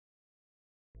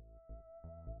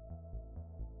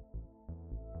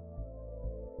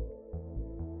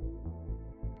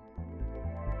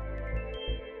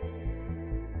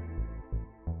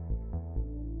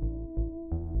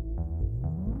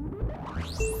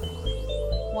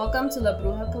Welcome to La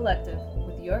Bruja Collective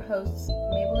with your hosts,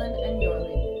 Maybelline and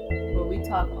Yorley, where we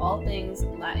talk all things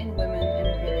Latin women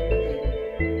and healing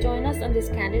related. Join us on this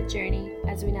candid journey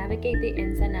as we navigate the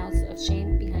ins and outs of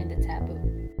shame behind the taboo.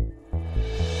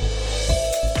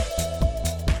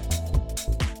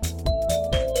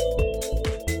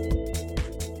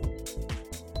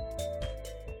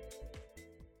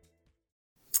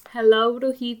 Hello,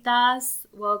 brujitas.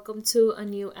 Welcome to a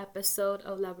new episode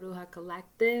of La Bruja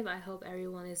Collective. I hope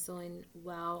everyone is doing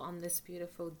well on this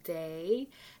beautiful day.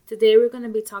 Today we're going to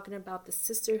be talking about the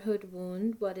sisterhood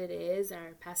wound, what it is,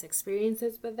 our past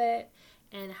experiences with it,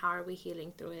 and how are we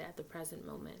healing through it at the present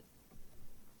moment.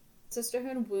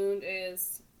 Sisterhood wound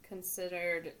is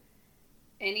considered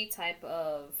any type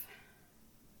of,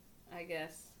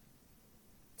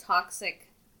 toxic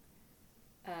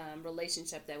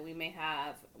relationship that we may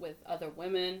have with other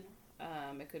women.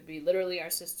 It could be literally our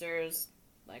sisters,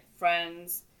 like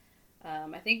friends.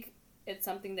 I think it's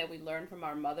something that we learn from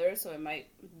our mother, so it might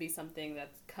be something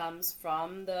that comes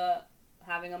from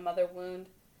having a mother wound.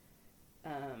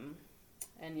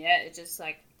 And yeah, it's just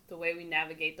like the way we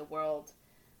navigate the world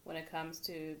when it comes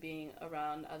to being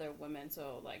around other women.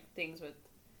 So like things with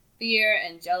fear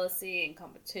and jealousy and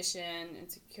competition,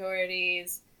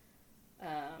 insecurities,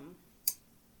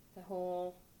 the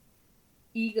whole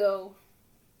ego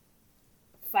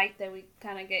fight that we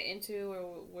kind of get into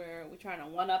where we're trying to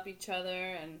one-up each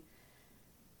other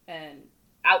and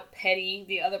out-petty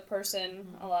the other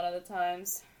person a lot of the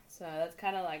times. So that's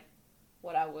kind of like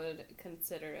what I would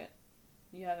consider it.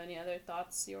 You have any other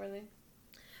thoughts, Yorley?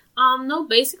 No,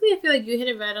 basically I feel like you hit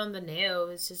it right on the nail.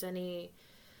 It's just I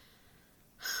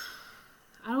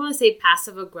don't want to say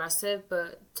passive-aggressive,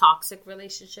 but toxic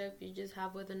relationship you just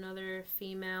have with another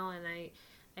female. And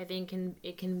I think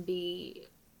it can be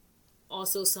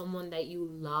also someone that you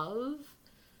love,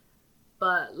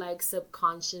 but like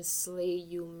subconsciously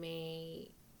you may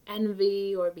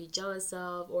envy or be jealous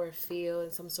of or feel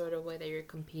in some sort of way that you're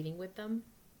competing with them.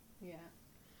 Yeah.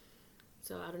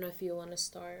 So I don't know if you want to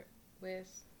start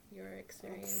with your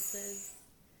experiences.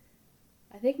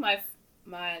 I think at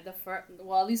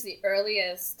least the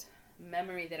earliest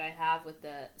memory that I have with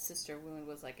the sister wound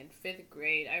was like in 5th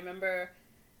grade. I remember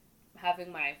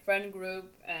having my friend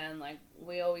group and like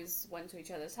we always went to each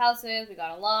other's houses, we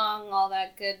got along, all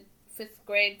that good 5th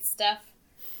grade stuff.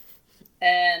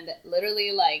 And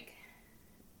literally like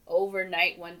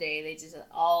overnight one day they just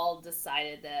all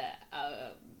decided that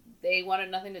they wanted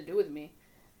nothing to do with me,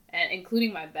 and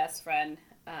including my best friend.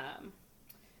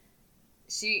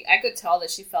 I could tell that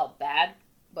she felt bad,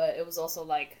 but it was also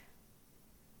like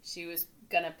she was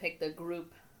gonna pick the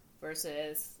group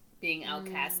versus being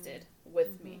outcasted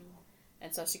with me.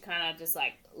 And so she kind of just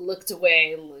like looked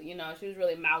away, you know, she was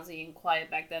really mousy and quiet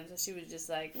back then. So she was just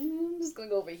like, I'm just gonna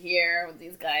go over here with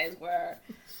these guys where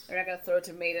they're not gonna throw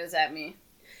tomatoes at me.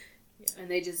 Yeah. And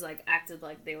they just like acted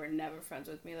like they were never friends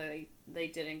with me. Like they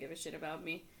didn't give a shit about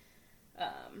me.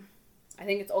 I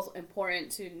think it's also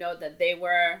important to note that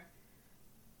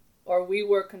we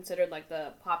were considered like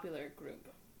the popular group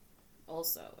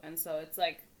also. And so it's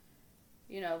like,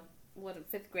 you know, what,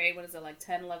 5th grade, what is it, like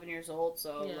 10, 11 years old?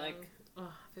 So yeah. Like,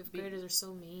 5th graders are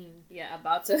so mean. Yeah,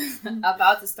 about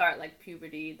to start like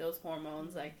puberty, those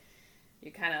hormones, like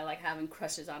you're kind of like having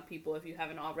crushes on people if you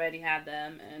haven't already had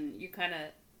them, and you kind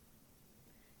of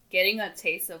getting a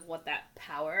taste of what that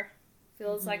power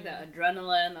feels like, the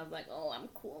adrenaline of like, oh, I'm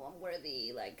cool, I'm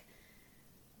worthy, like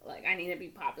I need to be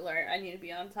popular, I need to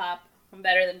be on top, I'm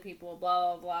better than people,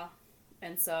 blah, blah, blah.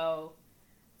 And so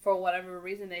for whatever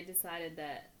reason, they decided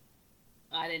that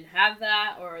I didn't have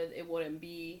that, or it wouldn't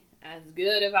be as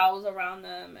good if I was around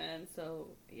them. And so,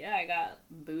 yeah, I got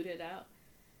booted out.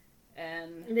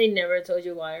 And they never told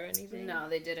you why or anything? No,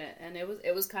 they didn't. And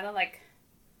it was kind of like,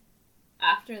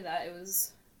 after that, it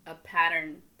was a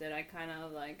pattern that I kind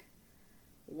of like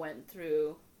went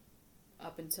through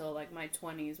up until like my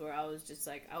 20s, where I was just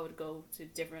like, I would go to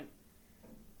different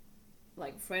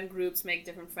like friend groups, make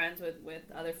different friends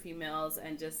with other females,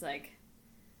 and just like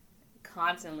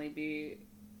constantly be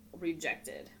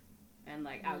rejected and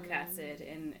like outcasted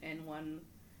in one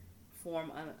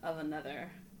form of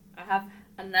another. I have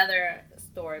another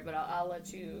story, but I'll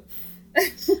let you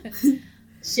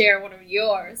share one of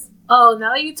yours. Oh,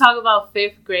 now that you talk about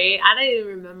 5th grade, I didn't even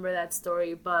remember that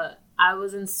story, but I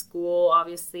was in school,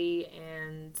 obviously,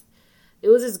 and it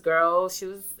was this girl. She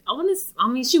was,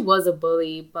 she was a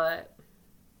bully, but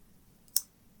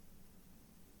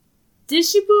did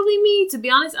she bully me? To be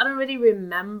honest, I don't really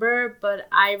remember, but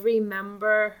I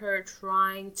remember her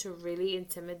trying to really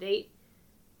intimidate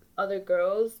other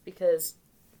girls because,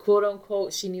 quote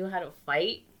unquote, she knew how to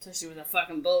fight. So she was a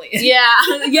fucking bully. Yeah,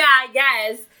 I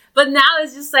guess. But now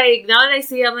it's just like, now that I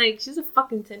see, I'm like, she's a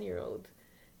fucking 10-year-old.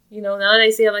 You know, now that I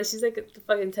see, I'm like, she's like a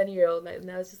fucking 10-year-old.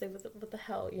 Now it's just like, what the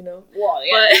hell, you know? Well,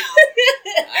 yeah.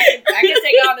 But, I can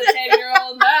take on a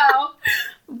 10-year-old now.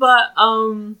 But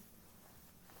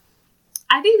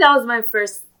I think that was my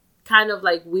first kind of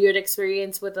like weird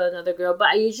experience with another girl. But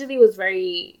I usually was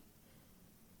very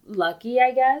lucky,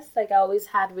 I guess. Like, I always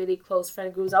had really close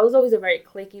friend groups. I was always a very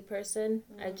cliquey person.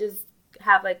 I just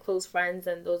have like close friends,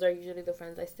 and those are usually the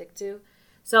friends I stick to.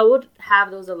 So I would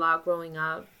have those a lot growing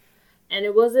up. And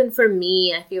it wasn't, for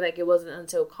me, I feel like it wasn't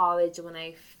until college when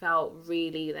I felt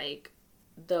really like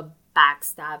the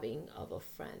backstabbing of a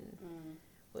friend.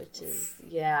 Which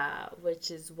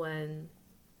is when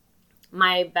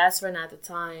my best friend at the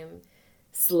time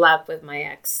slept with my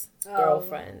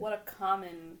ex-girlfriend. What a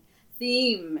common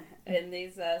theme in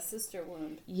these sister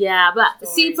wound. Yeah, but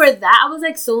stories. See, for that, I was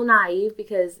like so naive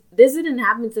because this didn't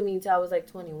happen to me until I was like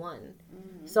 21.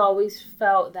 So I always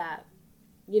felt that,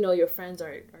 you know, your friends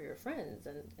are your friends,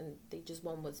 and they just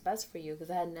want what's best for you, because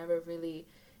I had never really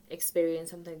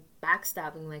experienced something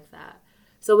backstabbing like that.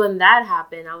 So when that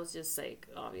happened, I was just like,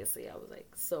 obviously, I was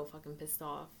like so fucking pissed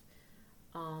off.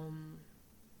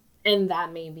 And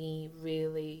that made me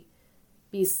really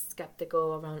be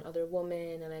skeptical around other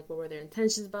women, and like, what were their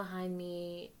intentions behind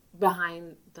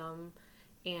them,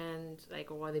 and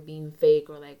like, or were they being fake,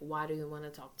 or like, why do you want to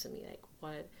talk to me? Like,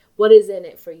 what is in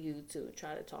it for you to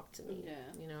try to talk to me?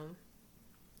 Yeah, you know.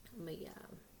 But yeah,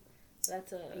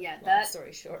 that's a long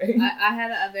story short. I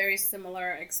had a very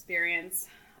similar experience.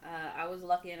 I was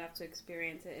lucky enough to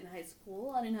experience it in high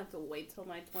school. I didn't have to wait till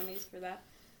my 20s for that.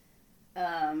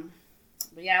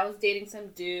 But yeah, I was dating some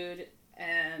dude,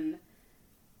 and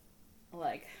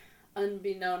like,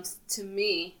 unbeknownst to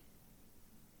me,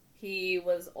 he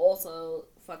was also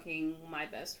fucking my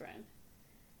best friend.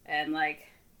 And like,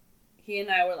 he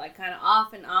and I were like kind of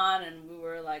off and on, and we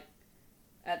were like,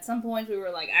 at some points we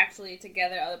were like actually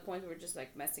together, other points we were just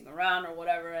like messing around or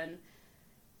whatever. And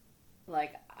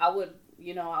like, I would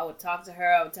talk to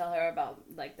her, I would tell her about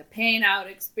like the pain I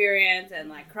would experience, and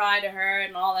like cry to her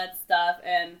and all that stuff.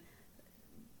 And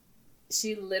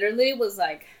she literally was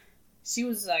like,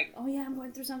 oh yeah, I'm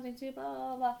going through something too, blah,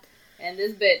 blah, blah. And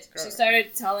this bitch, she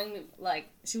started telling me, like,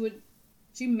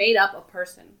 she made up a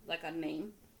person, like a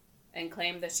name, and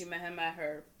claimed that she met him at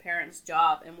her parents'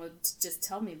 job, and would just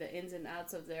tell me the ins and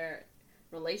outs of their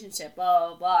relationship, blah,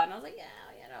 blah, blah. And I was like, yeah,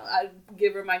 you know, I'd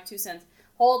give her my 2 cents.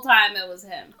 Whole time it was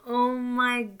him. Oh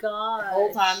my god.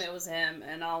 Whole time it was him.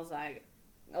 And I was like,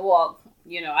 well,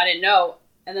 you know, I didn't know.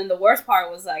 And then the worst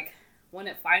part was like, when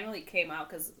it finally came out,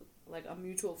 because like a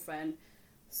mutual friend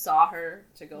saw her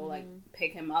to go like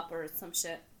pick him up or some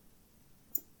shit,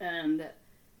 and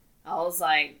I was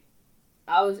like,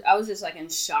 I was just like in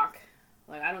shock.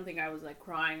 Like, I don't think I was like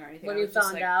crying or anything. When you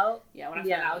found out? Yeah, when I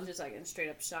found out, I was just like in straight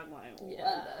up shock, like, what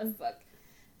the fuck?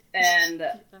 And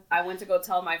I went to go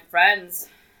tell my friends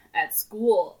at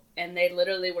school, and they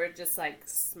literally were just like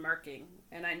smirking,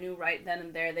 and I knew right then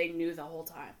and there they knew the whole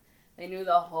time. They knew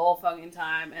the whole fucking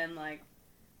time, and like,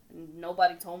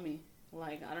 nobody told me.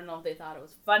 Like, I don't know if they thought it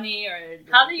was funny or...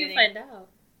 How did you find out?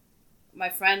 My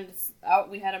friend,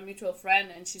 we had a mutual friend,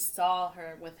 and she saw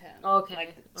her with him. Okay.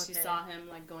 Like, she saw him,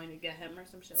 like, going to get him or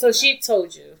some shit. So like she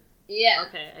told you? Yeah.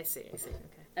 Okay, I see, okay.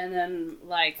 And then,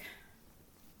 like,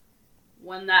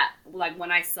 when I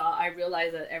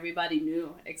realized that everybody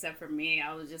knew except for me,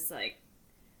 I was just, like,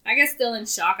 I guess still in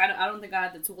shock. I don't think I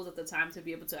had the tools at the time to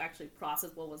be able to actually process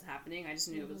what was happening. I just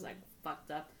knew it was, like,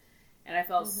 fucked up. And I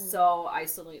felt so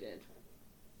isolated.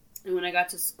 And when I got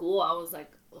to school, I was,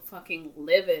 like, fucking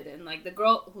livid. And, like, the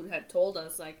girl who had told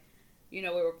us, like, you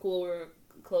know, we were cool, we were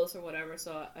close or whatever.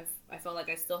 So I felt like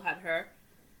I still had her.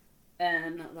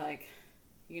 And, like,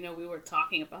 you know, we were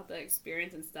talking about the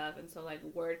experience and stuff. And so, like,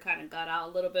 word kind of got out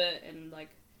a little bit. And, like,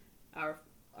 our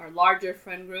larger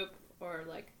friend group, or,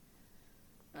 like,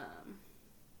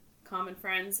 common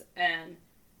friends. And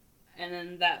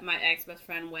then that my ex-best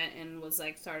friend went and was,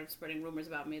 like, started spreading rumors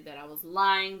about me that I was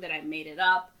lying, that I made it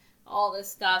up. All this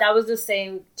stuff. That was the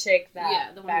same chick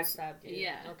that backstabbed you.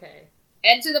 Yeah. Okay.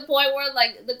 And to the point where,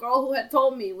 like, the girl who had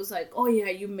told me was like, oh,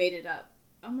 yeah, you made it up.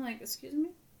 I'm like, excuse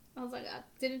me? I was like,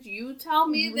 didn't you tell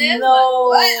me this? No.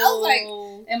 Like, what? I was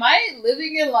like, am I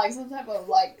living in, like, some type of,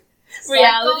 like,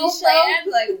 reality show?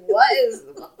 Like,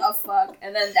 what the fuck?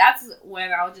 And then that's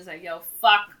when I was just like, yo,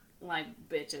 fuck, like,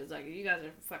 bitches. Like, you guys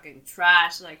are fucking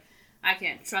trash. Like, I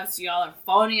can't trust you. Y'all are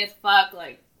phony as fuck.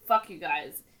 Like, fuck you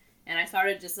guys. And I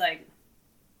started just, like,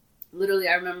 literally,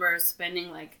 I remember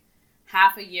spending, like,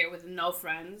 half a year with no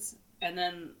friends. And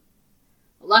then,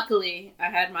 luckily, I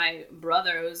had my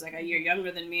brother who was like a year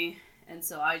younger than me, and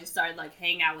so I just started like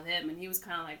hanging out with him, and he was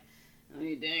kind of like, "What are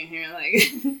you doing here?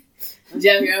 Like, do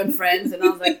you have your own friends?" And I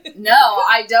was like, "No,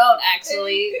 I don't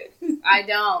actually. I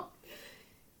don't."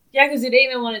 Yeah, because you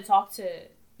didn't even want to talk to.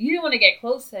 You didn't want to get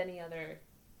close to any other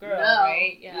girl,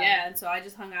 right? Yeah, and so I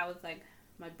just hung out with like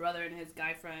my brother and his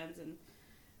guy friends, and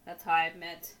that's how I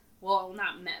met. Well,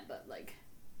 not met, but like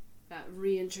got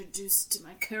reintroduced to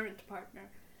my current partner.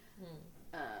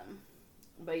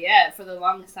 But yeah, for the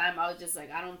longest time, I was just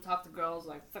like, I don't talk to girls,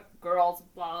 like, fuck girls,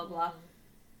 blah, blah, blah.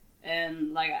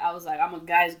 And, like, I was like, I'm a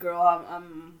guy's girl,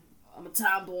 I'm a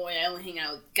tomboy, I only hang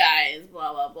out with guys,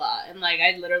 blah, blah, blah. And, like,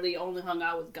 I literally only hung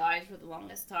out with guys for the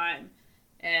longest time.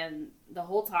 And the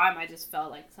whole time, I just felt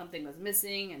like something was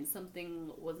missing and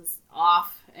something was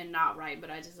off and not right. But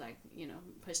I just, like, you know,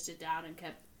 pushed it down and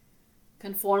kept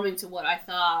conforming to what I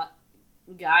thought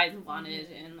guys wanted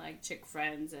and, like, chick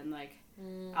friends and, like,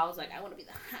 I was like, I want to be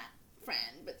the hot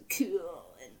friend, but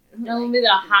cool. And I want to be the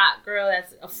hot girl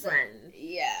that's a friend.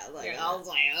 Yeah, like, I was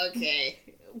like, okay.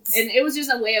 And it was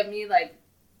just a way of me, like,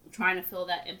 trying to fill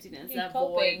that emptiness, that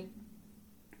void,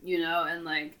 you know, and,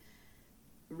 like,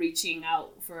 reaching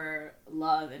out for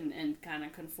love and kind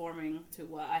of conforming to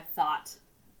what I thought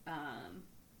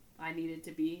I needed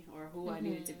to be or who I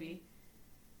needed to be.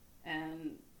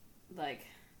 And, like,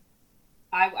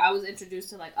 I was introduced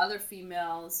to, like, other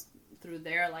females through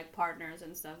their, like, partners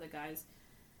and stuff, the guys,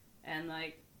 and,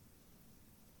 like,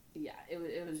 yeah,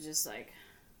 it was just, like,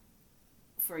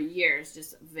 for years,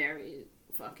 just very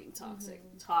fucking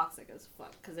toxic as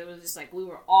fuck, because it was just, like, we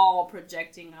were all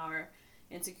projecting our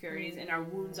insecurities and our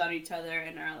wounds on each other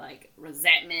and our, like,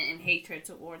 resentment and hatred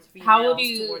towards females,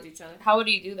 towards each other. How would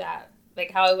you do that? Like,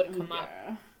 how it would come up?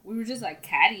 We were just, like,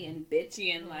 catty and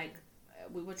bitchy and, like,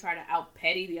 we would try to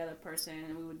out-petty the other person,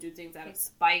 and we would do things out of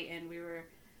spite, and we were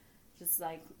just,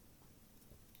 like,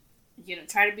 you know,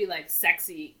 try to be, like,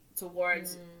 sexy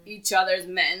towards each other's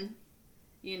men,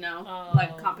 you know,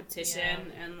 like,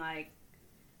 competition, and, like,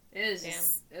 it was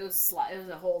just, it was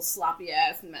a whole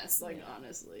sloppy-ass mess, like,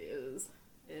 honestly, it was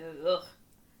ugh.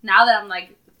 Now that I'm,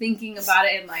 like, thinking about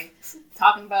it and, like,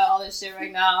 talking about all this shit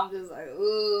right now, I'm just like,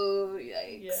 ooh,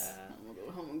 yikes. Yeah. I'm gonna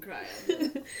go home and cry.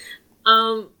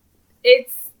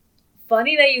 It's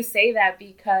funny that you say that,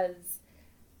 because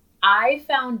I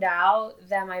found out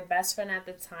that my best friend at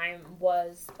the time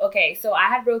was... Okay, so I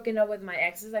had broken up with my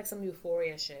ex. It's like some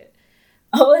Euphoria shit.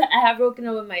 I had broken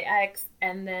up with my ex,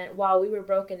 and then while we were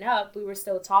broken up, we were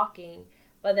still talking.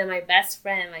 But then my best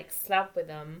friend, like, slept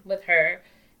with her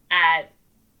at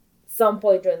some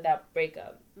point during that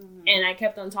breakup. And I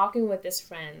kept on talking with this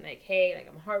friend, like, hey, like,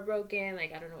 I'm heartbroken.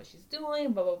 Like, I don't know what she's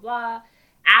doing, blah, blah, blah.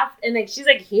 And, like, she's,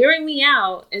 like, hearing me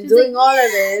out and doing all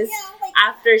of this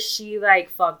after she, like,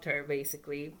 fucked her,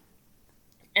 basically.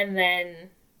 And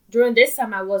then during this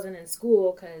time, I wasn't in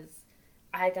school because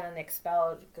I had gotten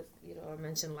expelled, because, you know, I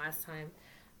mentioned last time.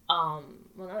 Well,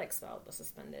 not expelled, but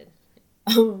suspended.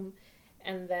 And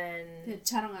then...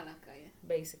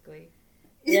 basically.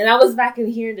 And I was back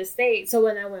here in the States. So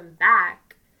when I went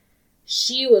back,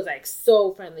 she was, like,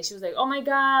 so friendly. She was like, oh, my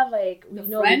God, like... The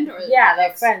friend or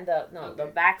the friend.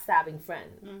 The backstabbing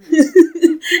friend.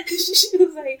 She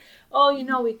was like, oh, you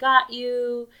know, we got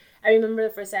you. I remember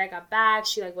the first day I got back,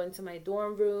 she, like, went to my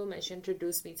dorm room, and she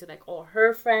introduced me to, like, all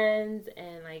her friends,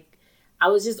 and, like, I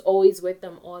was just always with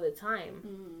them all the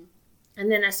time.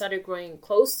 And then I started growing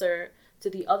closer to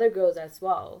the other girls as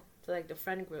well, to, like, the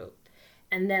friend group.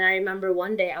 And then I remember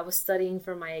one day I was studying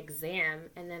for my exam,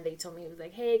 and then they told me, it was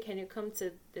like, hey, can you come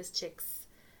to this chick's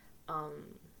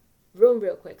room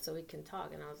real quick so we can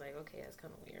talk? And I was like, okay, that's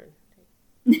kind of weird.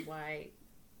 Like, why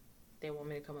they want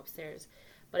me to come upstairs?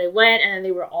 But I went, and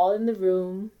they were all in the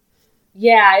room.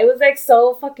 Yeah, it was, like,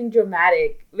 so fucking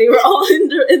dramatic. They were all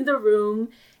in the room,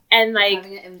 and, like...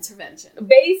 having an intervention.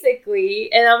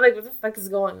 Basically. And I'm like, what the fuck is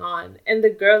going on? And the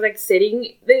girl's, like,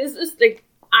 sitting... This was, like...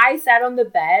 I sat on the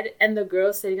bed, and the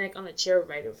girl's sitting, like, on a chair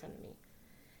right in front of me.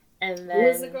 And then... Who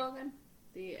was the girl again?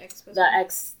 The ex-best friend?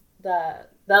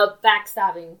 The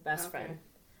backstabbing best friend.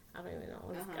 I don't even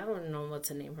know. I don't know what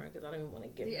to name her, because I don't even want to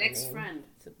give her a name. The ex-friend.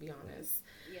 To be honest.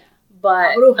 Yeah.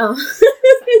 But,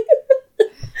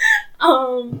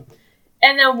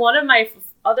 and then one of my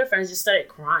other friends just started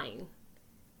crying.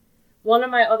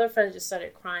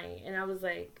 And I was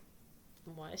like,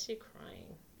 why is she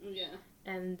crying? Yeah.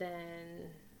 And then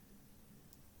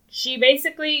she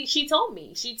told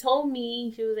me, she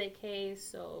was like, hey,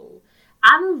 so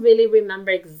I don't really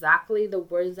remember exactly the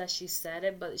words that she said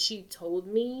it, but she told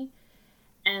me.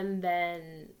 And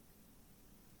then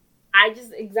I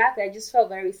just felt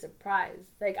very surprised.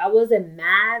 Like, I wasn't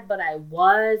mad, but I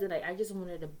was. And, like, I just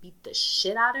wanted to beat the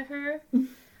shit out of her.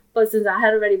 But since I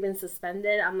had already been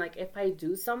suspended, I'm like, if I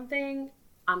do something,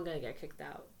 I'm going to get kicked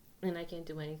out. And I can't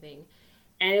do anything.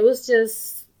 And it was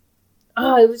just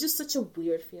such a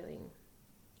weird feeling.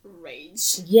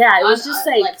 Rage. Yeah, it was just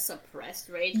like suppressed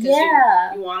rage.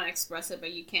 Yeah. You want to express it,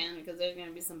 but you can't because there's going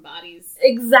to be some bodies.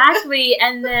 Exactly.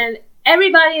 And then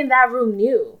everybody in that room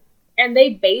knew. And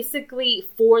they basically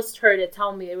forced her to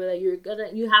tell me. They were like,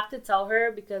 you have to tell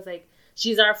her because, like,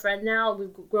 she's our friend now.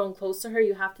 We've grown close to her.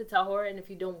 You have to tell her. And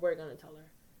if you don't, we're going to tell her.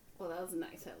 Well, that was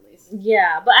nice at least.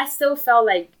 Yeah, but I still felt,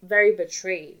 like, very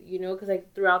betrayed, you know? Because,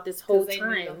 like, throughout this whole time.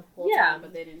 Time,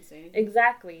 but they didn't say anything.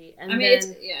 Exactly. And I mean,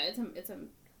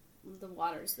 the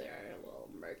waters there are a little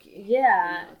murky.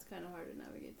 Yeah. You know, it's kind of hard to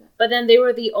navigate that. But then they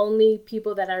were the only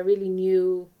people that I really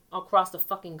knew across the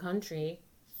fucking country.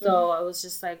 So I was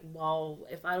just like, well,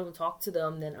 if I don't talk to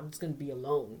them, then I'm just going to be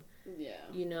alone. Yeah.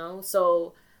 You know?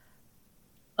 So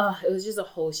it was just a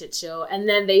whole shit show. And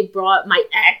then they brought my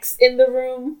ex in the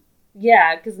room.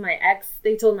 Yeah, because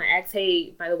they told my ex,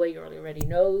 hey, by the way, you already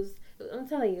knows. I'm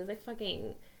telling you, it was like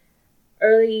fucking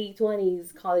early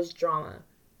 20s college drama.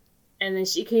 And then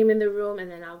she came in the room, and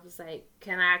then I was like,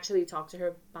 can I actually talk to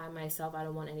her by myself? I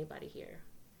don't want anybody here.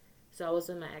 So I was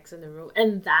with my ex in the room,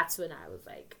 and that's when I was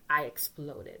like, I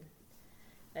exploded.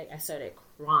 Like, I started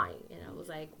crying, and I was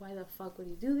like, why the fuck would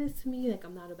you do this to me? Like,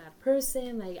 I'm not a bad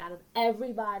person. Like, out of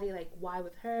everybody, like, why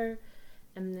with her?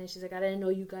 And then she's like, I didn't know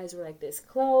you guys were, like, this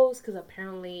close, because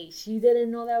apparently she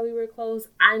didn't know that we were close.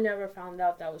 I never found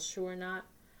out that was true or not.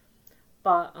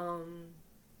 But,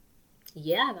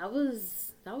 yeah, that was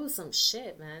some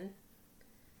shit, man.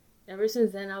 Ever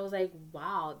since then, I was like,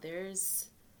 wow, there's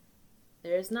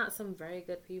not some very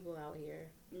good people out here.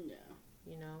 Yeah.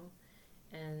 You know?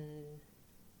 And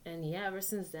yeah, ever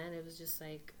since then, it was just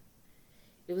like,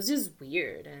 it was just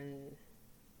weird. And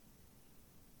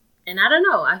I don't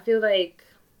know, I feel like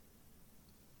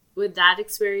with that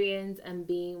experience and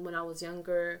being when I was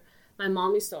younger, my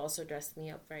mom used to also dress me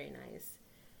up very nice.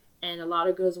 And a lot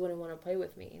of girls wouldn't want to play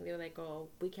with me. They were like, oh,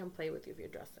 we can't play with you if you're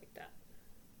dressed like that.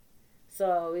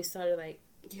 So we started like...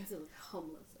 You have to look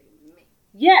homeless like me.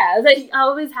 Yeah, like I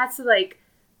always had to like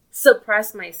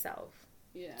suppress myself.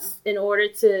 Yeah. In order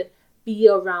to be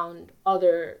around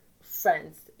other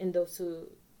friends in those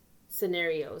two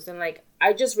scenarios. And like,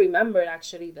 I just remembered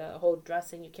actually the whole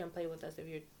dressing. You can't play with us if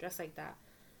you're dressed like that.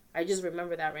 I just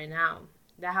remember that right now.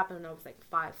 That happened when I was like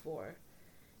 5'4".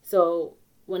 So...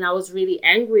 when I was really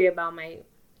angry about my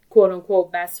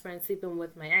quote-unquote best friend sleeping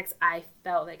with my ex, I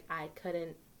felt like I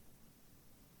couldn't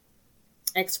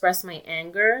express my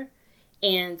anger.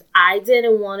 And I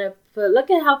didn't want to put...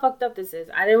 Look at how fucked up this is.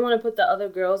 I didn't want to put the other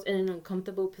girls in an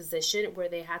uncomfortable position where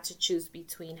they had to choose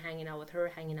between hanging out with her or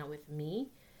hanging out with me.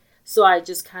 So I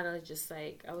just kind of just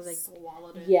like... I was like...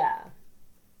 swallowed it. Yeah.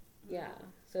 Yeah.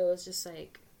 So it was just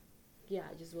like... Yeah,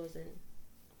 I just wasn't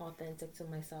authentic to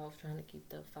myself, trying to keep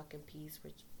the fucking peace,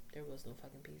 which there was no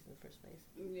fucking peace in the first place.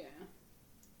 Yeah.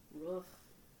 Ugh.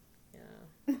 Yeah.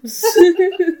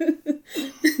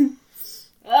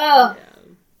 Oh. Yeah.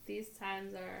 These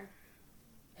times are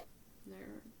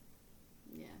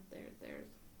they're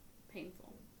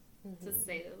painful, to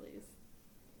say the least.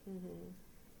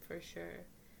 For sure.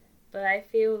 But I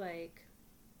feel like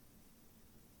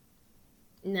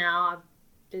now I've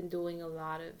been doing a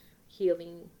lot of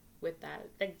healing with that.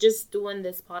 Like, just doing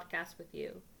this podcast with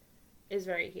you is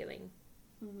very healing.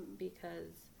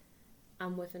 Because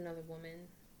I'm with another woman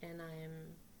and I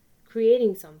am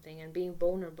creating something and being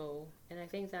vulnerable. And I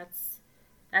think that's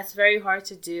very hard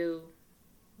to do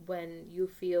when you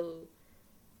feel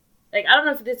like, I don't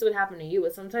know if this would happen to you,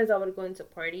 but sometimes I would go into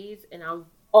parties and I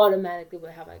automatically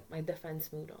would have like my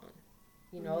defense mood on,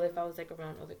 you know, if I was like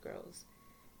around other girls.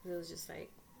 It was just like,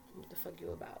 what the fuck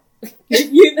you about?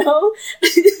 You know?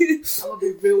 I'm gonna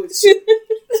be real with you.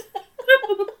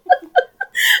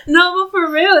 No, but for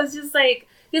real, it's just like,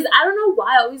 because I don't know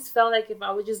why I always felt like if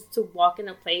I was just to walk in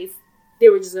a place, they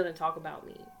were just gonna talk about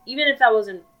me, even if that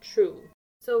wasn't true.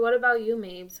 So what about you,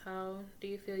 Mabes? How do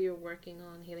you feel you're working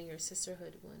on healing your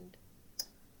sisterhood wound?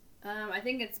 I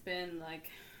think it's been like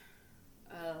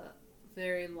a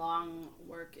very long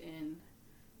work in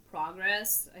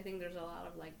progress. I think there's a lot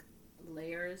of like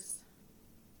layers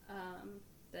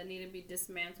that need to be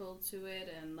dismantled to it,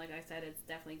 and like I said, it's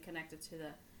definitely connected to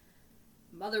the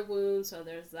mother wound, so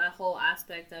there's that whole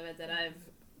aspect of it that I've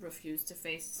refused to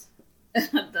face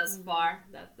thus far.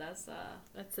 That's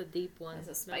a deep one. That's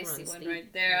a spicy one right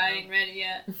there. I ain't ready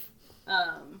yet.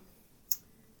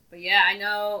 But yeah,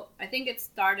 I think it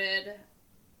started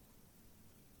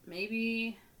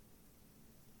maybe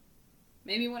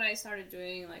maybe when I started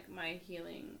doing like my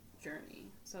healing journey.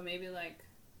 So maybe like,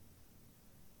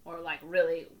 or like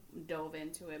really dove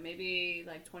into it. Maybe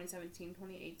like 2017,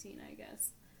 2018, I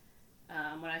guess.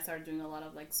 When I started doing a lot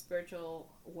of like spiritual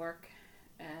work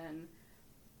and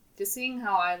just seeing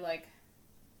how I like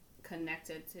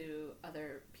connected to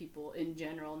other people in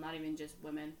general, not even just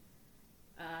women.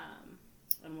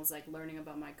 And was like learning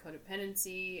about my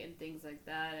codependency and things like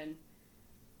that. And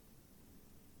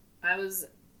I was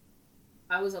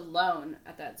alone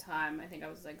at that time. I think I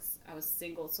was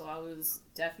single, so I was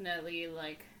definitely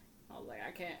like, I was like,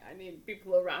 I need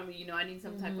people around me, I need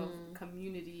some type of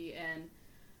community. And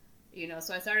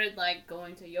so I started like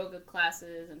going to yoga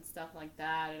classes and stuff like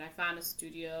that, and I found a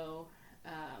studio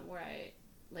where I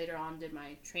later on did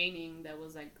my training that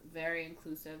was like very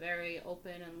inclusive, very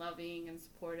open and loving and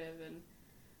supportive. And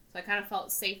so I kind of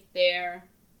felt safe there,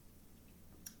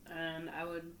 and I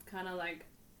would kind of like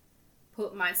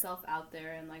put myself out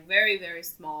there in like very, very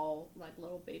small, like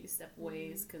little baby step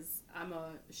ways, because I'm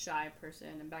a shy person,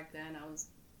 and back then I was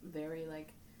very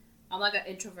like, I'm like an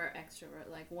introvert extrovert.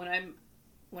 Like when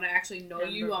I actually know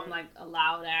you, I'm like a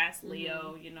loud ass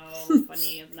Leo,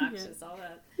 funny, obnoxious, all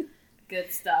that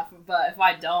good stuff. But if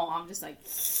I don't, I'm just like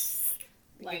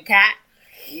a cat.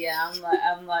 Yeah,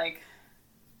 I'm like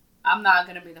I'm not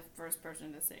gonna be the first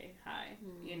person to say hi,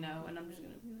 and I'm just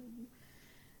gonna,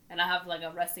 and I have like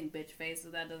a resting bitch face, so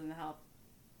that doesn't help.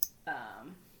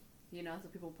 So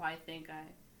people probably think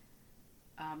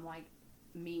I'm like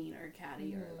mean or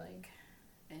catty or like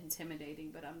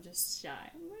intimidating, but I'm just shy.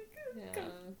 I'm like,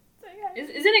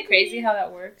 Isn't it crazy how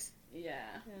that works?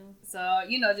 Yeah. So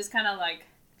just kind of like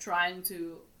trying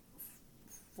to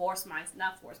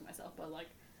not force myself, but like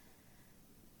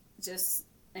just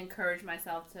encourage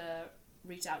myself to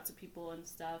reach out to people and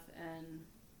stuff. And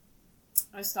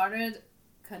I started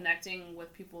connecting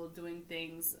with people doing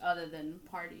things other than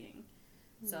partying.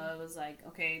 So it was like,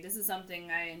 okay, this is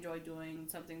something I enjoy doing,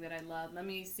 something that I love. Let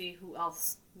me see who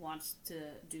else wants to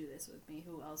do this with me,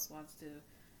 who else wants to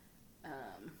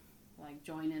like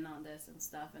join in on this and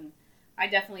stuff. And I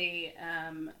definitely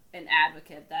am an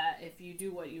advocate that if you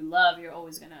do what you love, you're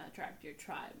always going to attract your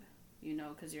tribe,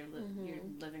 because you're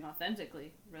living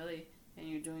authentically, really, and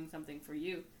you're doing something for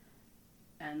you.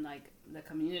 And like the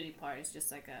community part is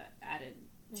just like a added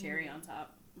cherry on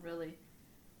top, really.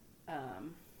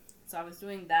 So I was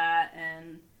doing that,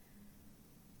 and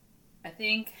I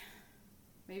think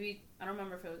maybe, I don't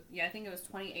remember if it was, I think it was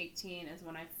 2018 is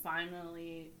when I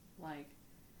finally like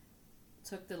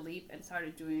took the leap and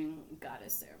started doing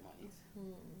goddess ceremonies.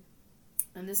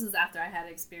 And this is after I had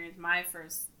experienced my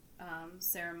first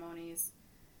ceremonies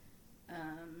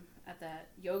at that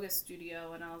yoga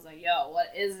studio, and I was like, yo, what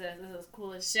is this? This is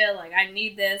cool as shit. Like, I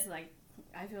need this. Like,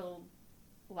 I feel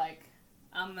like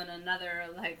I'm in another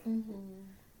like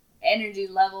energy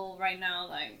level right now.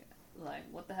 Like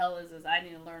what the hell is this? I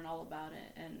need to learn all about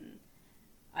it. And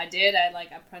I did. I like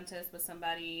apprenticed with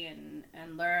somebody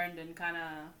and learned and kind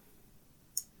of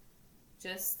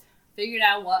just figured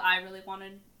out what I really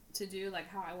wanted to do, like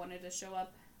how I wanted to show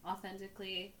up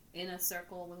authentically in a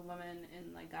circle with women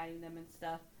and like guiding them and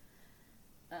stuff.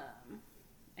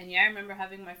 And I remember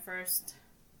having my first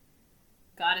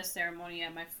goddess ceremony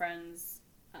at my friend's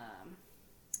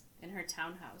in her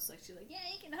townhouse. Like, she's like, yeah,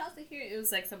 you can house it here. It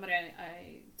was like somebody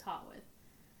I taught with,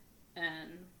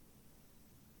 and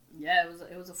yeah,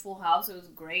 it was a full house. It was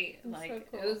great. Like,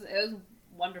 so cool. it was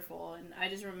wonderful. And I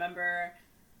just remember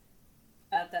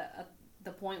at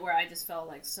the point where I just felt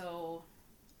like so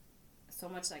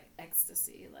much like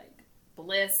ecstasy, like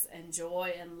bliss and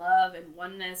joy and love and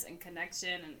oneness and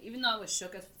connection. And even though I was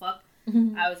shook as fuck,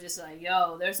 I was just like,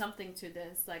 yo, there's something to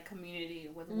this like community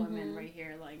with women right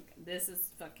here. Like, this is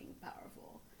fucking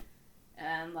powerful.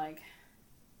 And like,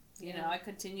 you know, I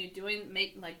continued doing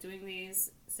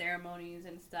these ceremonies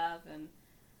and stuff, and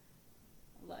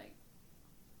like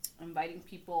inviting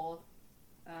people.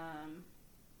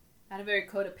 I had a very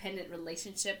codependent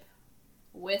relationship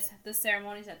with the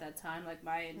ceremonies at that time. Like,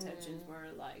 my intentions were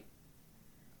like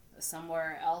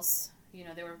somewhere else. You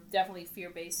know, they were definitely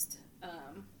fear-based,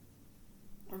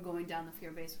 or going down the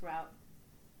fear-based route.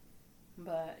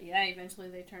 But yeah, eventually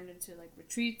they turned into like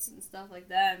retreats and stuff like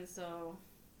that. And so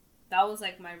that was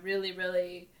like my really,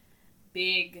 really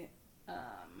big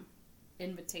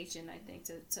invitation, I think,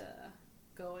 to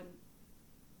go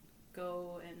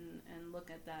and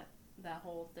look at that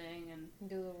whole thing and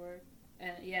do the work.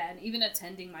 And yeah, and even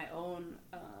attending my own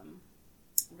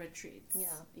retreats.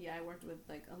 Yeah, I worked with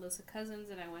like Alyssa Cousins,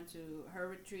 and I went to her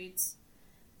retreats,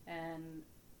 and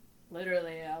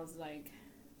literally I was like,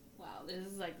 wow, this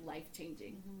is like life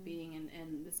changing, being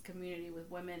in this community with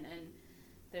women. And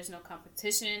there's no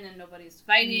competition and nobody's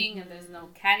fighting and there's no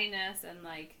cattiness and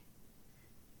like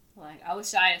I was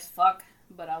shy as fuck,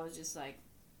 but I was just like,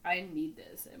 I need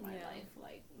this in my life.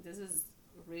 Like, this is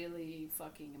really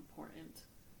fucking important.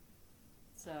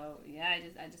 So yeah,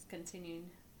 I just continued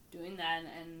doing that,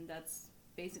 and that's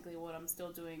basically what I'm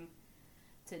still doing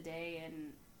today.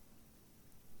 And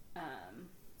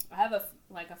I have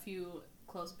a few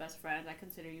close best friends. I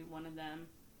consider you one of them.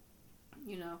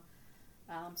 You know,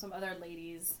 some other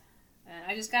ladies, and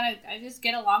I just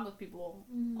get along with people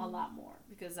a lot more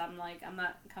because I'm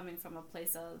not coming from a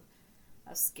place of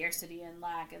scarcity and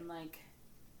lack and like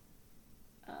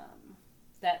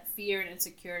that fear and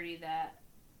insecurity that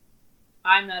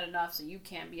I'm not enough, so you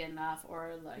can't be enough,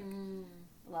 or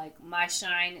like my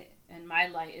shine and my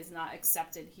light is not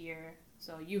accepted here,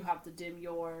 so you have to dim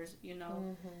yours. You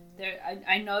know,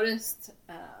 I noticed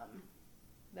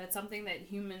that something that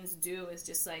humans do is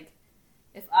just like,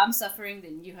 if I'm suffering,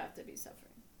 then you have to be suffering.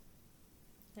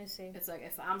 I see. It's like,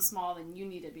 if I'm small, then you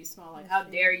need to be small. Like, how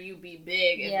dare you be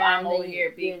big if I'm over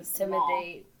here being small?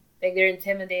 Like, they're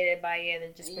intimidated by you.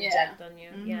 They just project on you.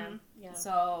 Yeah.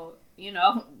 So, you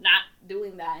know, not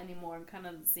doing that anymore and kind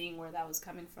of seeing where that was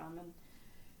coming from and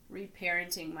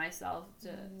reparenting myself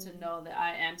to know that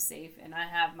I am safe and I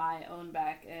have my own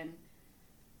back. And,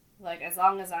 like, as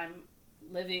long as I'm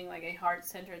living, like, a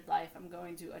heart-centered life, I'm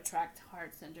going to attract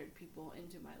heart-centered people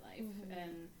into my life.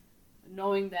 And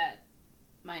knowing that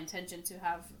my intention to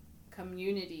have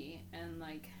community and,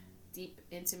 like, deep,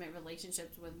 intimate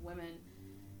relationships with women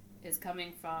is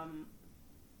coming from,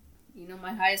 you know,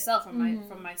 my highest self,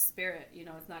 from my spirit. You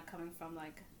know, it's not coming from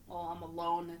like, oh, I'm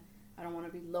alone, I don't want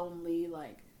to be lonely,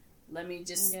 like, let me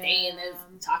just stay in this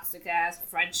toxic ass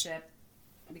friendship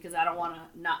because I don't want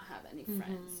to not have any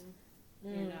friends.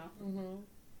 You know.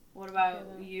 What about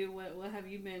you? What have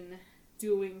you been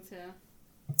doing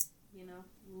to, you know,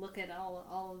 look at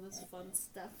all of this fun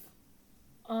stuff?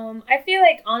 I feel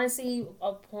like, honestly,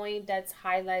 a point that's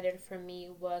highlighted for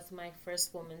me was my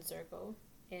first women's circle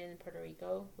in Puerto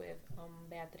Rico with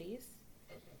Beatriz.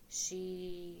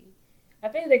 I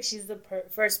feel like she's the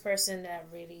first person that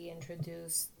really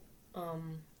introduced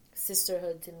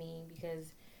sisterhood to me,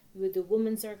 because we would do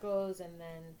women's circles and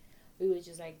then we would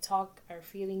just like talk our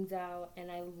feelings out, and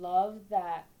I love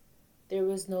that there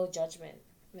was no judgment.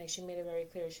 Like, she made it very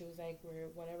clear. She was like,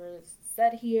 whatever is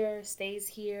said here stays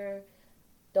here.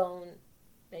 Don't,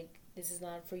 like, this is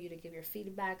not for you to give your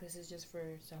feedback. This is just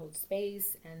to hold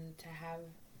space and to have,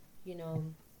 you know,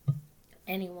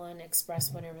 anyone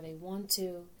express whatever they want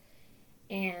to.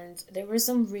 And there were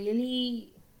some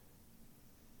really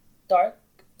dark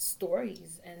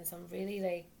stories and some really,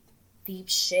 like, deep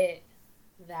shit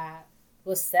that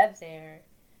was said there.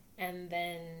 And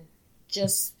then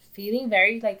just feeling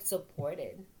very, like,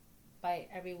 supported by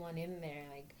everyone in there.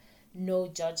 Like, no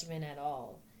judgment at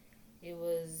all. It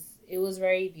was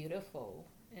very beautiful,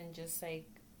 and just like,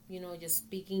 you know, just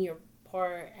speaking your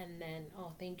part, and then,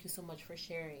 oh, thank you so much for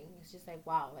sharing. It's just like,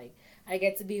 wow, like, I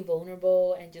get to be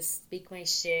vulnerable and just speak my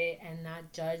shit and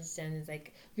not judged, and it's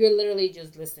like, you're literally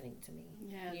just listening to me.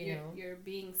 Yeah, you know, you're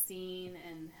being seen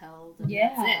and held. And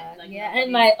that's it. Like,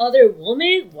 and my other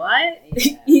woman, what?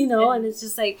 You know, and it's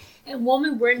just like, and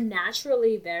women, we're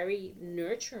naturally very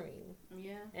nurturing.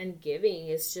 Yeah. And giving.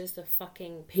 It's just a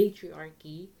fucking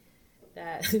patriarchy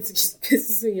that just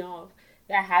pisses me off,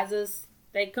 that has us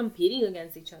like competing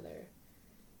against each other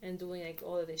and doing like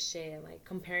all of this shit and like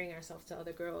comparing ourselves to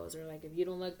other girls, or like, if you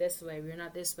don't look this way, if you're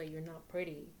not this way, you're not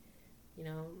pretty, you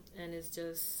know. And it's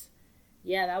just,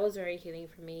 yeah, that was very healing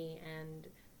for me. And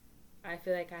I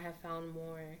feel like I have found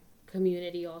more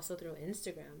community also through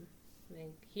Instagram.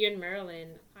 Like, here in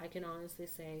Maryland, I can honestly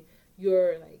say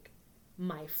you're like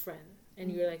my friend,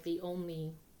 and you're like the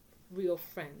only real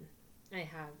friend I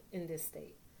have in this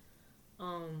state.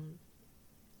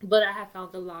 But I have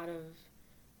found a lot of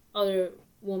other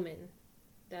women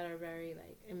that are very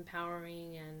like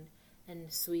empowering and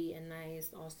sweet and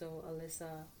nice. Also,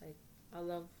 Alyssa, like, I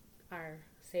love our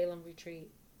Salem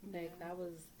retreat. Like, that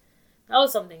was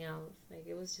something else. Like,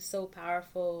 it was just so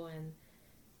powerful,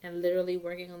 and literally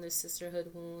working on this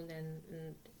sisterhood wound, and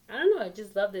I don't know, I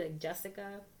just loved it. Like,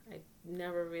 Jessica, I've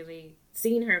never really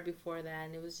seen her before that,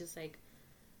 and it was just like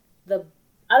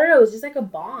I don't know, it's just like a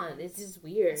bond. It's just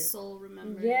weird. A soul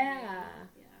remembering. Yeah.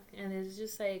 And it's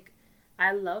just like,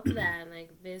 I love that.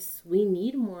 Like, this, we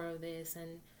need more of this,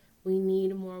 and we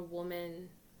need more women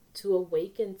to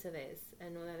awaken to this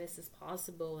and know that this is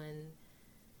possible,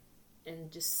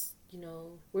 and just, you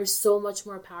know, we're so much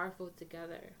more powerful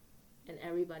together, and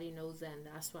everybody knows that, and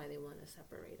that's why they want to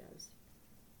separate us,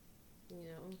 you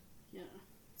know. Yeah.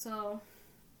 So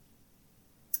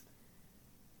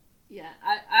Yeah,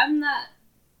 I'm not...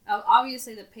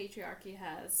 Obviously, the patriarchy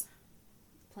has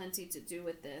plenty to do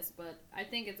with this, but I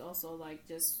think it's also, like,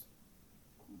 just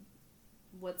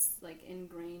what's, like,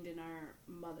 ingrained in our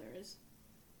mothers,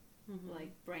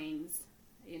 like, brains,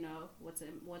 you know,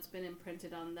 what's been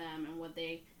imprinted on them and what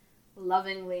they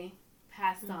lovingly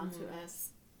passed on to us.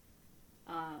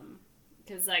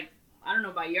 Because, like, I don't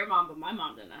know about your mom, but my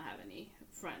mom did not have any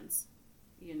friends,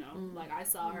 you know? Like, I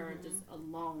saw her just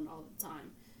alone all the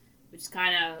time, which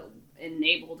kind of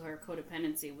enabled her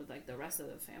codependency with, like, the rest of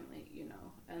the family, you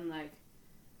know? And, like,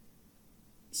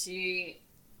 she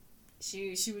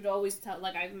would always tell,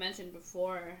 like I've mentioned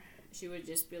before, she would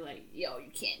just be like, yo,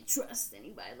 you can't trust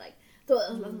anybody, like,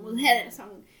 todas las mujeres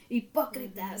son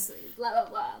hipócritas, blah, blah,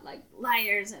 blah, like,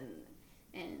 liars and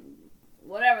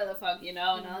whatever the fuck, you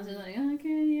know? And I was just like,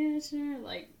 okay, yeah, sure,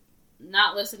 like,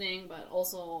 not listening, but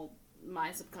also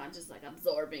my subconscious, like,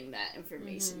 absorbing that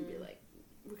information, be like,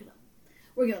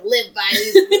 we're gonna live by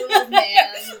these rules,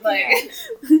 man. Like,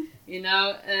 you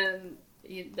know, and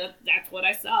that's what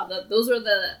I saw. Those were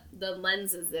the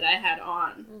lenses that I had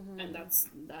on, and that's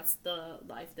the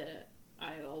life that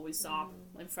I always saw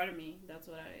in front of me. That's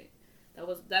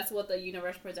what the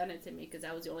universe presented to me, because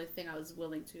that was the only thing I was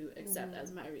willing to accept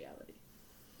as my reality.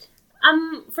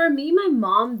 For me, my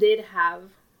mom did have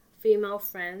female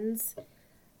friends,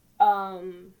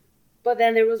 but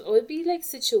then there was always be like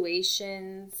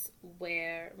situations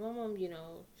where my mom, you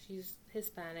know, she's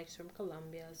Hispanic, she's from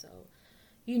Colombia, so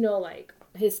you know, like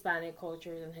Hispanic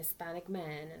cultures and Hispanic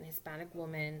men and Hispanic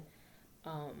women.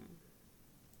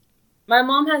 My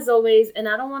mom has always, and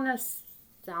I don't want to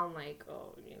sound like,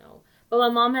 oh, you know, but my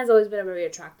mom has always been a very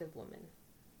attractive woman,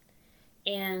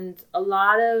 and a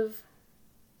lot of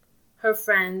her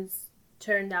friends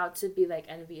turned out to be like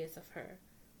envious of her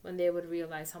when they would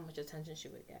realize how much attention she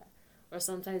would get. Or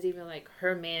sometimes even like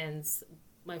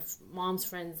my mom's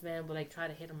friend's man would like try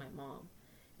to hit on my mom.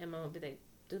 And mom would be like,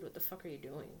 dude, what the fuck are you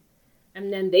doing?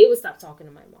 And then they would stop talking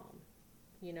to my mom,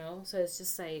 you know? So it's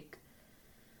just like,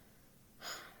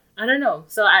 I don't know.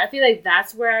 So I feel like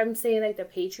that's where I'm saying like the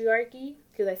patriarchy,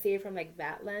 because I see it from like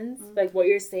that lens. Like what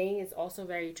you're saying is also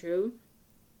very true.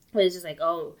 But it's just like,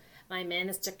 oh, my man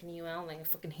is checking you out, like I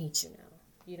fucking hate you now.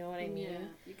 You know what I mean? Yeah,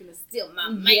 you're gonna steal my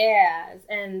man. Yes,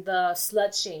 and the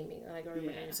slut shaming, like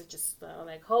everybody is such a slut.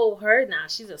 Like, oh, her now,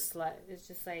 she's a slut. It's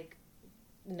just like,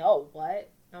 no,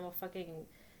 what? I'm a fucking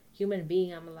human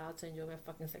being. I'm allowed to enjoy my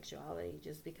fucking sexuality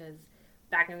just because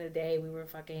back in the day we were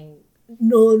fucking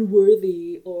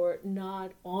non-worthy or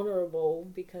not honorable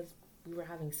because we were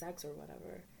having sex or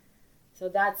whatever. So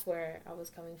that's where I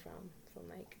was coming from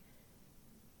like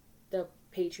the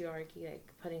patriarchy,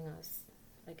 like putting us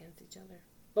against each other.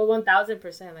 But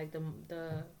 1000%, like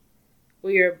the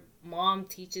what your mom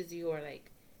teaches you or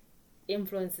like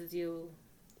influences you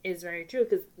is very true.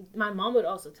 Because my mom would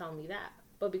also tell me that,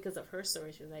 but because of her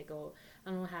story, she was like, "Oh,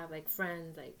 I don't have like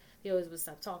friends. Like they always would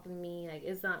stop talking to me. Like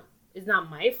it's not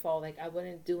my fault. Like I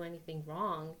wouldn't do anything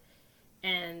wrong."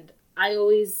 And I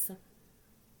always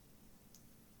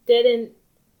didn't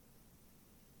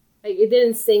like it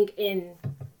didn't sink in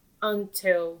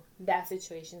until that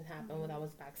situation happened when I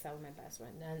was backstabbed with my best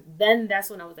friend. And then that's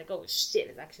when I was like, oh shit,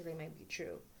 it actually might be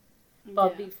true.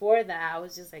 But before that, I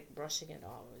was just like brushing it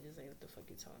off. I was just like, what the fuck are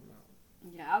you talking about?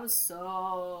 Yeah, I was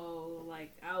so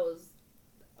like,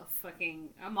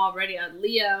 I'm already a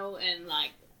Leo and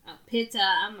like a Pitta.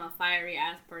 I'm a fiery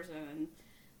ass person. And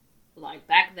like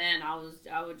back then, I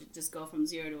would just go from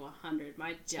 0 to 100.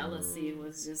 My jealousy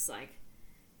was just like,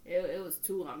 it was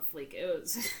too on fleek.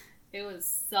 It was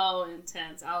so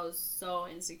intense. I was so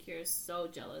insecure, so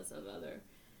jealous of other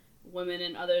women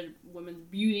and other women's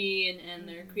beauty and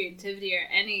their creativity or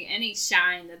any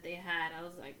shine that they had. I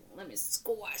was like, let me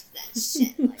squash that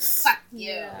shit. Like, fuck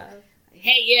you. Yeah. I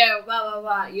hate you, blah, blah,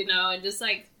 blah. You know, and just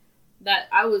like that,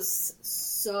 I was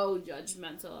so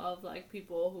judgmental of like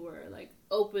people who were like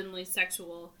openly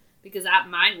sexual because I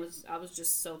was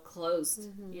just so closed,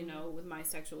 you know, with my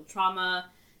sexual trauma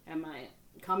and my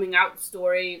coming out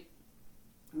story.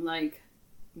 Like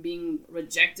being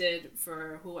rejected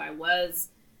for who I was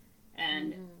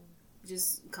and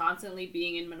just constantly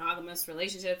being in monogamous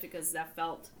relationships because that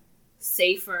felt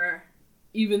safer,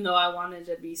 even though I wanted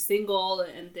to be single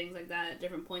and things like that at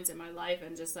different points in my life.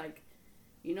 And just like,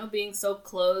 you know, being so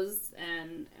closed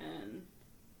and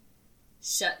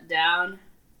shut down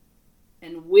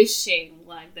and wishing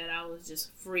like that I was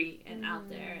just free and out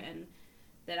there and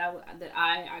that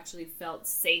I actually felt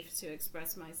safe to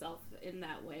express myself in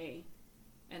that way.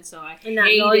 And so I hated... And not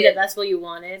knowing that that's what you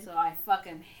wanted. So I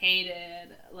fucking hated,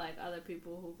 like, other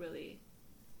people who really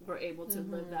were able to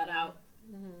live that out.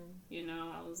 You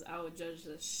know, I would judge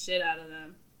the shit out of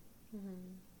them.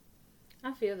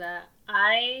 I feel that.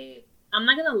 I'm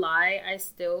not gonna lie, I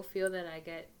still feel that I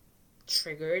get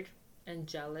triggered and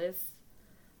jealous.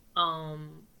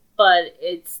 But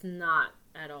it's not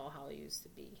at all how it used to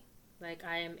be. Like,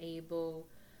 I am able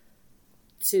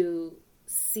to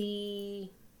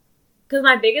see, because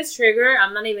my biggest trigger,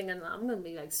 I'm gonna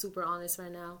be like super honest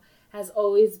right now, has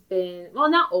always been, well,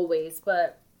 not always,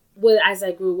 but as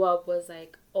I grew up was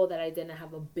like, oh, that I didn't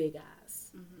have a big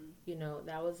ass. You know,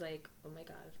 that was like, oh my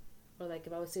god. Or like,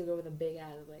 if I was seeing a girl with a big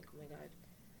ass, like, oh my god.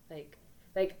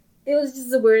 Like it was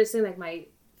just the weirdest thing. Like, my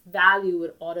value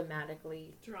would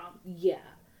automatically drop. Yeah.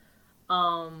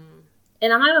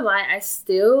 And I'm not gonna lie, I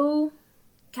still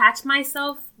catch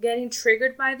myself getting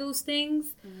triggered by those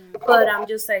things. But I'm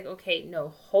just like, okay, no,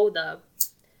 hold up.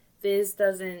 This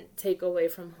doesn't take away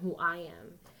from who I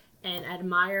am. And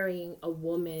admiring a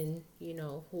woman, you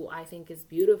know, who I think is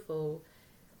beautiful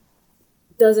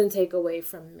doesn't take away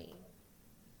from me.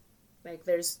 Like,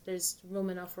 there's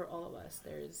room enough for all of us.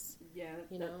 There's,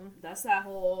 you know. That's that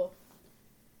whole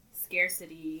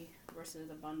scarcity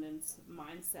versus abundance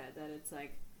mindset, that it's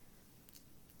like,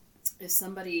 if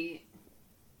somebody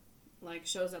like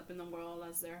shows up in the world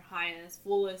as their highest,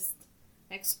 fullest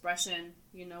expression,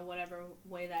 you know, whatever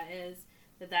way that is,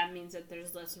 that means that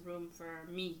there's less room for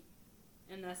me.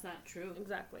 And that's not true.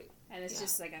 Exactly. And it's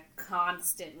just like a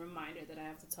constant reminder that I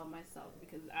have to tell myself,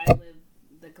 because I live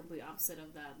the complete opposite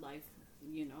of that life,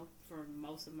 you know, for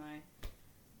most of my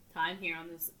time here on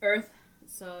this earth.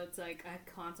 So it's like I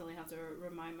constantly have to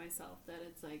remind myself that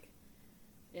it's like,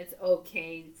 it's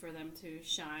okay for them to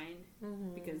shine,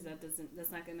 because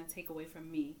that's not going to take away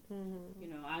from me. You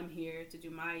know, I'm here to do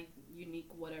my unique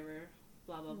whatever,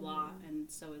 blah, blah, blah, and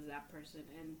so is that person.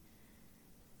 And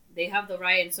they have the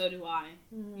right, and so do I,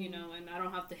 you know, and I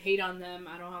don't have to hate on them.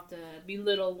 I don't have to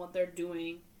belittle what they're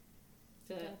doing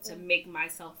to make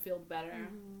myself feel better,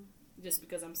 just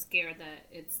because I'm scared that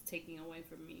it's taking away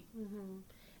from me.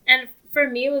 And for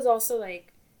me, it was also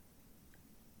like,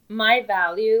 my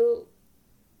value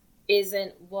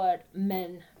isn't what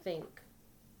men think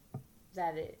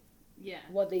that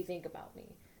what they think about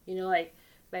me. You know, like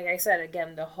I said,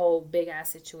 again, the whole big ass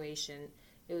situation,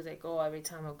 it was like, oh, every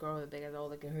time a girl with a big ass, oh,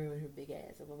 look at her with her big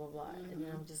ass, blah, blah, blah. And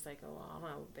then I'm just like, oh, well, I don't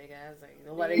have a big ass. Like,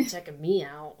 nobody's checking me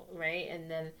out, right? And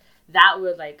then that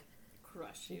would, like,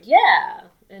 crush you. Yeah.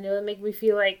 And it would make me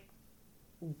feel like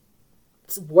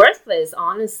it's worthless,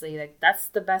 honestly. Like, that's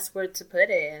the best word to put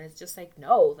it. And it's just like,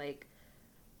 no, like,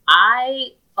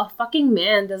 a fucking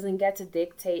man doesn't get to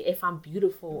dictate if I'm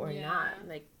beautiful or not.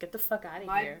 Like, get the fuck out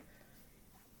of here.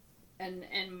 And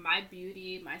my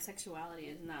beauty, my sexuality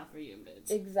is not for you, bitch.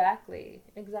 Exactly.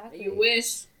 You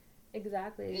wish.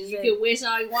 Exactly. And you can wish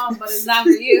all you want, but it's not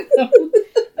for you.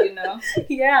 You know?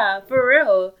 Yeah, for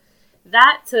real.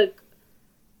 That took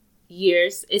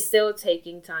years. It's still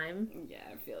taking time. Yeah,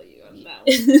 I feel you on that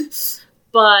one.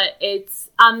 But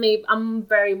I'm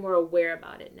very more aware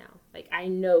about it now. Like, I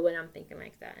know when I'm thinking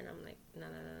like that, and I'm like, no.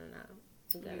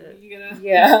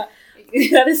 Yeah.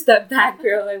 You gotta step back,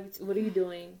 girl. Like, what are you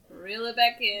doing? Reel it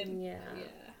back in. Yeah.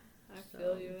 I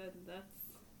feel you.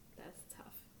 That's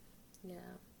tough. Yeah.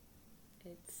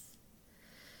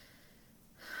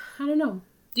 I don't know.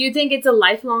 Do you think it's a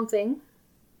lifelong thing?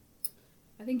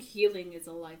 I think healing is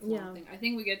a lifelong thing. I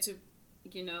think we get to,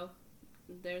 you know,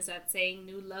 there's that saying,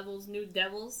 new levels, new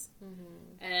devils.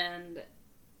 And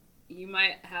you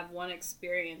might have one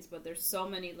experience, but there's so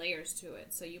many layers to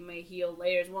it. So you may heal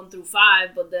layers 1 through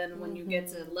 5, but then when you get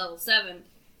to level 7,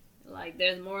 like,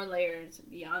 there's more layers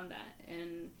beyond that.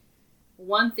 And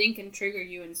one thing can trigger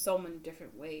you in so many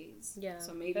different ways. Yeah,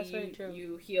 so maybe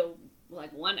you heal,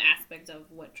 like, one aspect of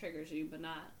what triggers you, but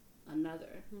not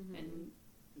another. And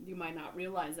you might not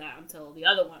realize that until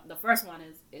the first one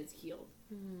is healed.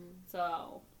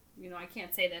 So, you know, I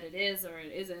can't say that it is or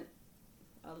it isn't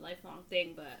a lifelong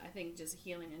thing, but I think just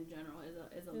healing in general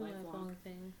is a lifelong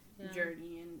thing,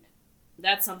 journey, and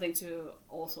that's something to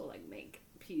also, like, make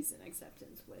peace and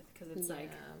acceptance with, because it's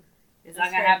like, it's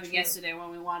not gonna happen yesterday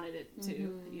when we wanted it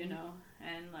to, you know.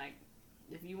 And, like,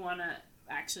 if you want to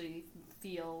actually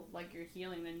feel like you're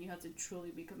healing, then you have to truly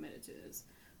be committed to this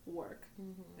work.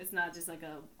 It's not just like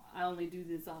I only do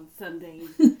this on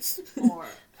Sundays or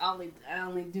I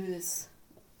only do this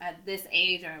at this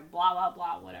age, or blah, blah,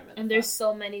 blah, whatever. And there's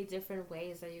so many different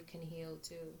ways that you can heal,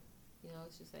 too. You know,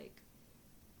 it's just like,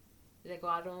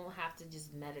 well, I don't have to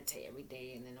just meditate every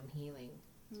day and then I'm healing,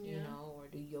 you know, or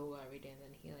do yoga every day and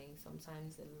then healing.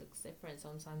 Sometimes it looks different.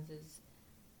 Sometimes it's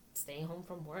staying home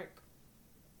from work,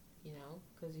 you know,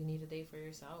 because you need a day for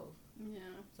yourself.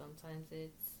 Yeah. Sometimes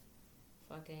it's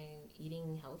fucking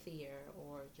eating healthier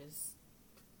or just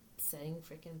setting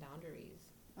freaking boundaries.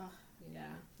 Oh,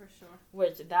 yeah, for sure.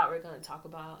 Which that we're going to talk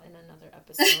about in another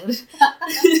episode.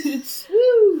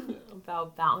 Woo!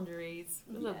 About boundaries.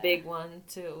 It was a big one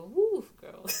too. Woo,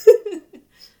 girl.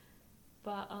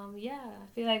 But yeah, I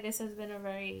feel like this has been a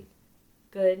very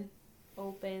good,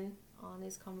 open,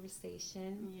 honest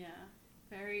conversation. Yeah,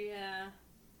 very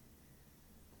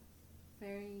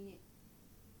very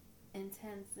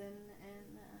intense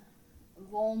and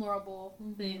vulnerable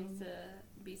things to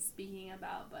be speaking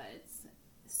about, but it's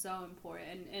so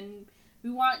important, and we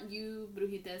want you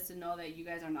brujitas to know that you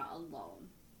guys are not alone,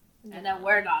 and that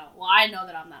we're not. Well, I know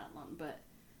that I'm not alone, but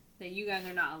that you guys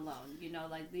are not alone. You know,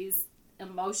 like these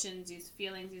emotions, these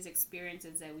feelings, these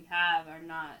experiences that we have are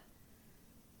not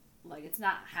like, it's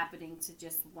not happening to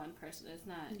just one person. It's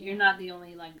not. You're not the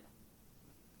only like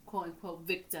quote unquote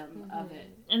victim of it,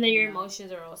 and that your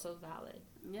emotions are also valid.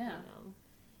 Yeah. You know?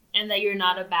 And that you're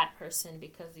not a bad person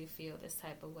because you feel this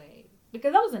type of way.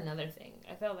 Because that was another thing.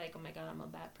 I felt like, oh my god, I'm a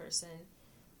bad person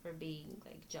for being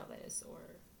like jealous or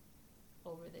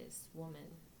over this woman,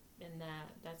 and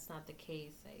that's not the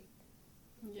case. Like,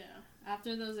 yeah,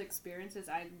 after those experiences,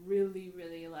 I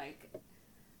really like,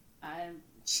 I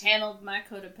channeled my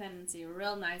codependency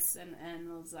real nice and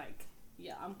was like,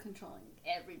 yeah, I'm controlling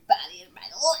everybody in my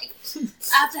life.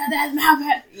 After that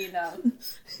moment, you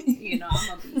know, I'm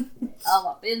gonna be all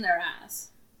up in their ass.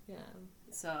 Yeah.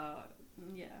 So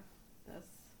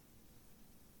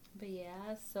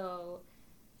yeah, so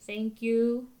thank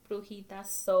you, Brujita,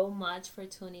 so much for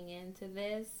tuning in to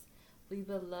this. We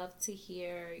would love to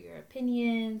hear your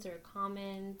opinions or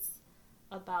comments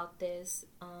about this.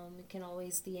 You can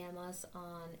always DM us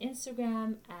on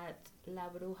Instagram at La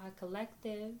Bruja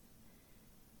Collective.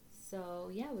 So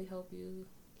yeah, we hope you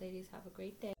ladies have a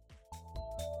great day.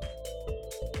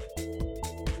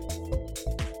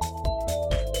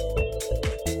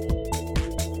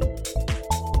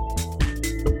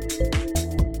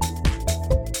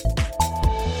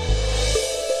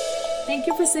 Thank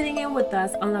you for sitting in with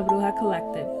us on La Bruja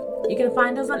Collective. You can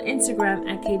find us on Instagram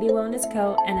at KD Wellness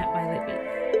Co. and at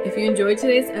MyLibby. If you enjoyed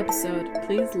today's episode,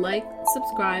 please like,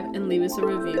 subscribe, and leave us a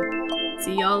review.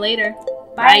 See y'all later.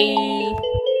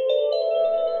 Bye.